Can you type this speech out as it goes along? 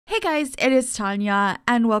Hey guys, it is Tanya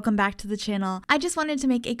and welcome back to the channel. I just wanted to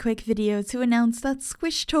make a quick video to announce that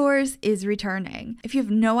Squish Tours is returning. If you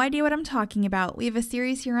have no idea what I'm talking about, we have a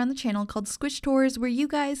series here on the channel called Squish Tours where you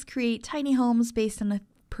guys create tiny homes based on a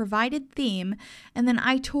provided theme, and then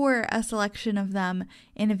I tour a selection of them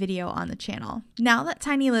in a video on the channel. Now that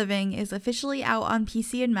Tiny Living is officially out on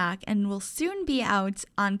PC and Mac and will soon be out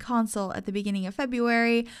on console at the beginning of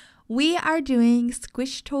February, we are doing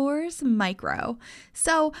Squish Tours Micro.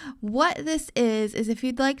 So what this is if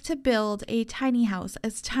you'd like to build a tiny house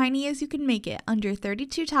as tiny as you can make it under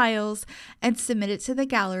 32 tiles and submit it to the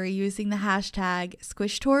gallery using the hashtag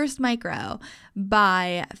Squish Tours Micro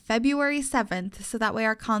by February 7th, so that way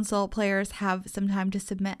our console players have some time to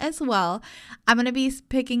submit as well. I'm going to be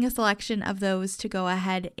picking a selection of those to go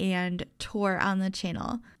ahead and tour on the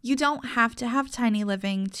channel. You don't have to have Tiny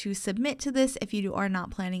Living to submit to this if you are not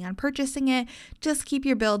planning on purchasing it. Just keep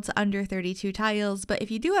your builds under 32 tiles, but if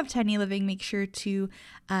you do have Tiny Living, make sure to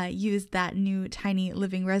use that new Tiny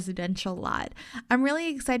Living residential lot. I'm really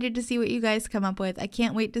excited to see what you guys come up with. I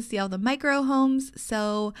can't wait to see all the micro homes,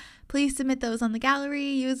 so please submit those on the gallery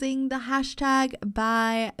using the hashtag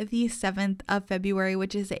by the 7th of February,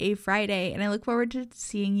 which is a Friday, and I look forward to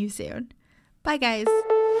seeing you soon. Bye guys!